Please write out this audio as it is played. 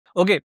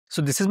Okay,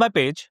 so this is my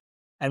page.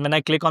 And when I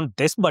click on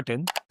this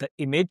button, the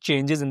image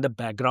changes in the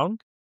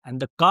background and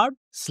the card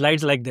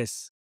slides like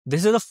this.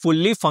 This is a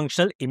fully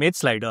functional image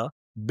slider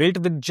built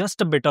with just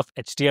a bit of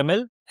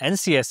HTML and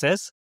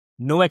CSS,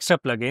 no extra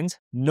plugins,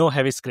 no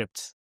heavy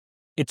scripts.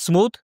 It's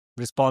smooth,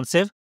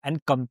 responsive,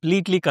 and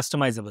completely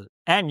customizable.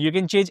 And you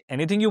can change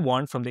anything you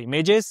want from the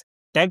images,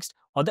 text,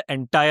 or the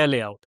entire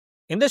layout.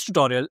 In this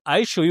tutorial,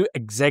 I'll show you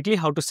exactly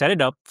how to set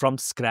it up from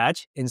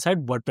scratch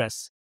inside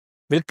WordPress.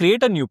 We'll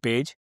create a new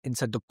page,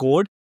 insert the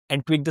code,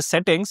 and tweak the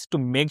settings to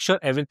make sure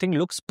everything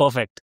looks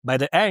perfect. By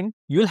the end,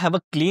 you'll have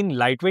a clean,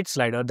 lightweight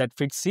slider that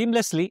fits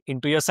seamlessly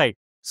into your site.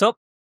 So,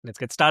 let's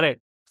get started.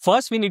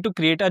 First, we need to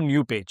create a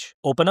new page.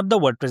 Open up the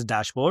WordPress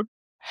dashboard,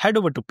 head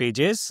over to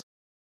Pages,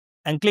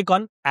 and click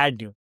on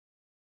Add New.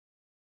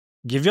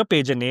 Give your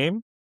page a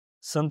name,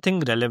 something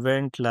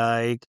relevant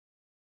like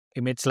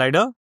Image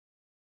Slider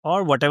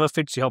or whatever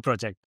fits your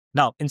project.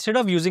 Now, instead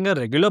of using a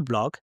regular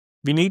block,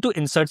 we need to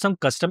insert some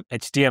custom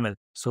HTML.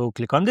 So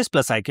click on this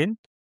plus icon,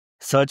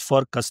 search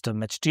for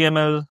custom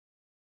HTML,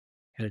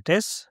 here it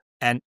is,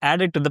 and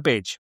add it to the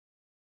page.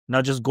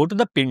 Now just go to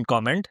the pinned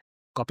comment,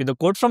 copy the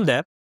code from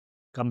there,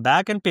 come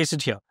back and paste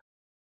it here.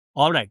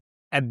 Alright,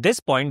 at this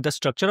point, the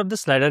structure of the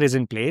slider is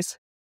in place,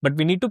 but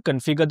we need to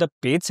configure the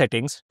page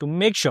settings to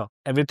make sure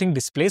everything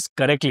displays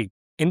correctly.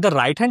 In the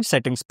right-hand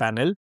settings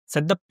panel,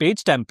 set the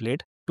page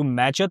template to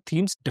match your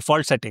theme's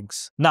default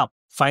settings. Now,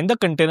 find the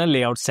container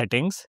layout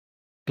settings,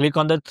 click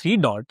on the three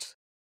dots,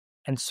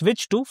 and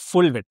switch to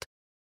full width.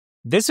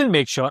 This will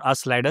make sure our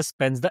slider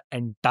spans the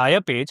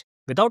entire page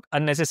without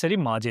unnecessary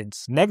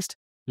margins. Next,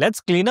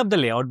 let's clean up the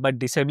layout by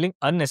disabling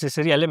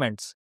unnecessary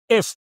elements.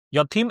 If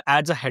your theme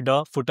adds a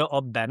header, footer,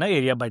 or banner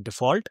area by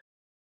default,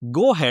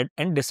 go ahead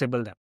and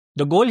disable them.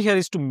 The goal here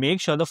is to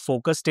make sure the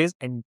focus stays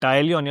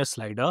entirely on your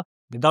slider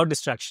without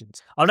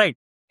distractions. Alright,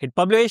 hit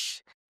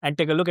publish and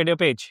take a look at your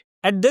page.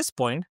 At this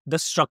point, the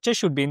structure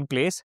should be in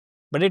place,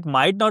 but it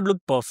might not look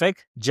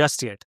perfect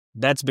just yet.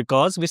 That's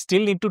because we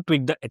still need to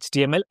tweak the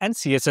HTML and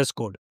CSS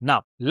code.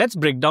 Now, let's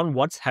break down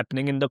what's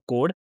happening in the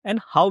code and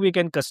how we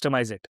can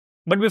customize it.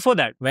 But before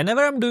that,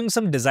 whenever I'm doing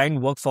some design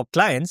work for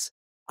clients,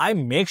 I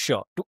make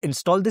sure to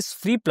install this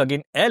free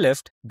plugin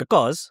Airlift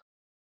because,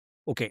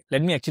 okay,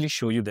 let me actually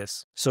show you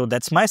this. So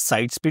that's my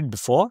site speed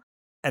before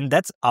and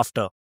that's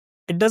after.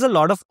 It does a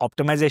lot of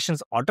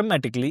optimizations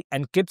automatically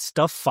and keeps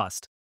stuff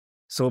fast.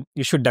 So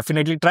you should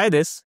definitely try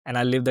this and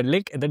I'll leave the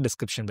link in the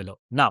description below.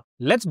 Now,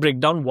 let's break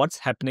down what's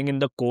happening in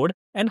the code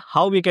and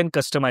how we can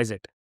customize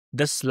it.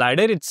 The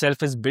slider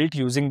itself is built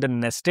using the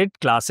nested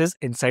classes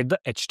inside the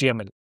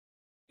HTML.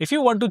 If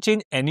you want to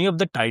change any of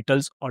the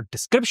titles or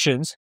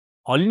descriptions,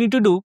 all you need to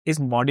do is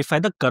modify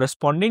the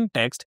corresponding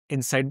text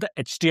inside the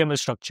HTML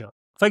structure.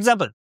 For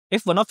example,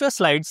 if one of your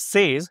slides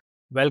says,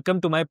 "Welcome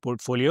to my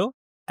portfolio,"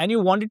 and you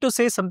want it to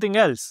say something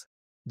else,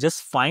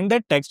 just find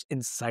that text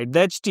inside the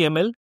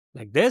HTML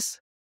like this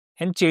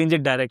and change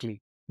it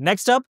directly.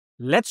 Next up,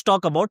 let's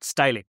talk about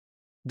styling.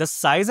 The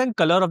size and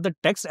color of the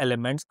text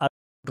elements are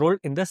controlled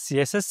in the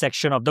CSS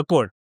section of the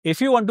code.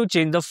 If you want to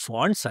change the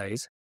font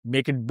size,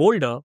 make it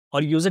bolder,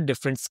 or use a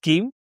different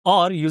scheme,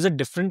 or use a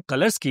different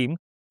color scheme,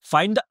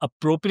 find the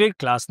appropriate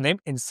class name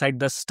inside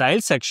the style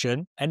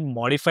section and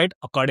modify it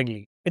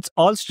accordingly. It's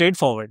all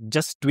straightforward,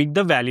 just tweak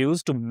the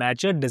values to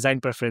match your design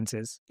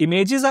preferences.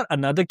 Images are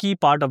another key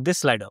part of this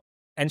slider,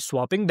 and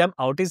swapping them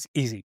out is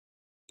easy.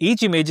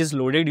 Each image is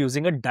loaded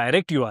using a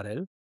direct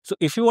URL, so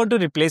if you want to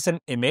replace an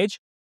image,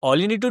 all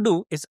you need to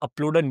do is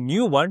upload a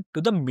new one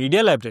to the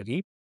media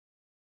library,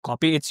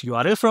 copy its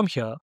URL from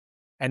here,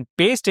 and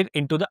paste it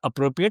into the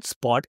appropriate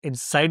spot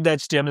inside the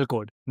HTML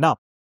code. Now,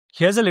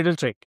 here's a little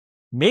trick.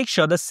 Make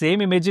sure the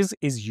same images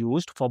is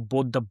used for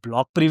both the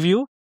block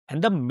preview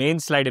and the main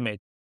slide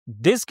image.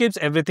 This keeps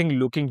everything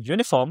looking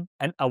uniform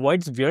and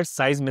avoids weird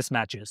size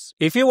mismatches.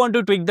 If you want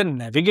to tweak the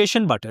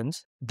navigation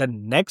buttons, the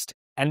next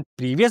and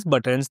previous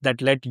buttons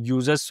that let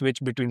users switch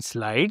between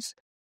slides,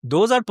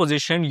 those are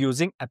positioned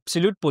using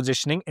absolute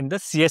positioning in the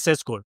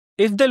CSS code.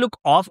 If they look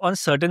off on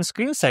certain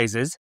screen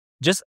sizes,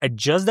 just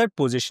adjust that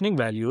positioning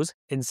values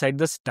inside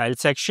the style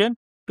section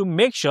to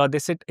make sure they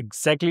sit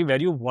exactly where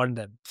you want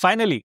them.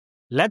 Finally,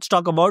 let's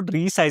talk about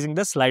resizing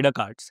the slider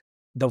cards.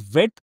 The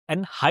width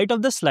and height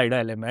of the slider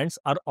elements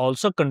are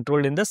also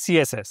controlled in the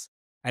CSS.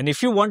 And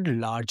if you want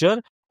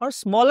larger or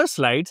smaller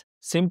slides,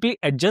 simply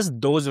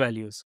adjust those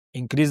values.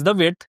 Increase the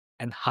width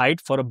and height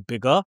for a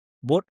bigger,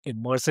 more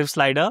immersive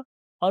slider,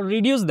 or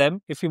reduce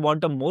them if you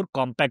want a more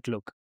compact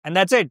look. And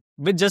that's it.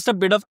 With just a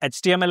bit of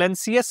HTML and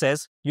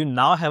CSS, you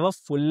now have a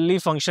fully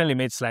functional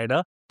image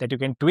slider that you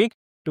can tweak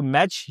to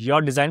match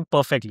your design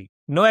perfectly.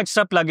 No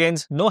extra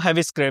plugins, no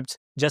heavy scripts,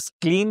 just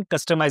clean,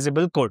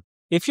 customizable code.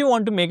 If you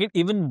want to make it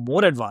even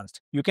more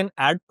advanced, you can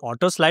add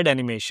auto slide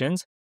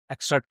animations,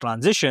 extra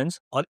transitions,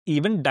 or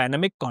even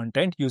dynamic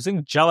content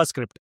using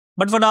JavaScript.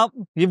 But for now,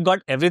 you've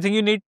got everything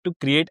you need to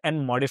create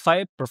and modify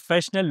a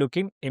professional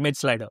looking image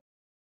slider.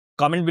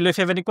 Comment below if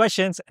you have any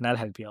questions and I'll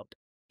help you out.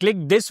 Click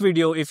this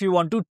video if you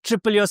want to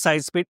triple your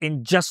site speed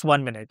in just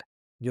 1 minute.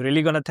 You're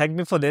really gonna thank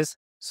me for this,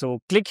 so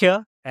click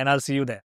here and I'll see you there.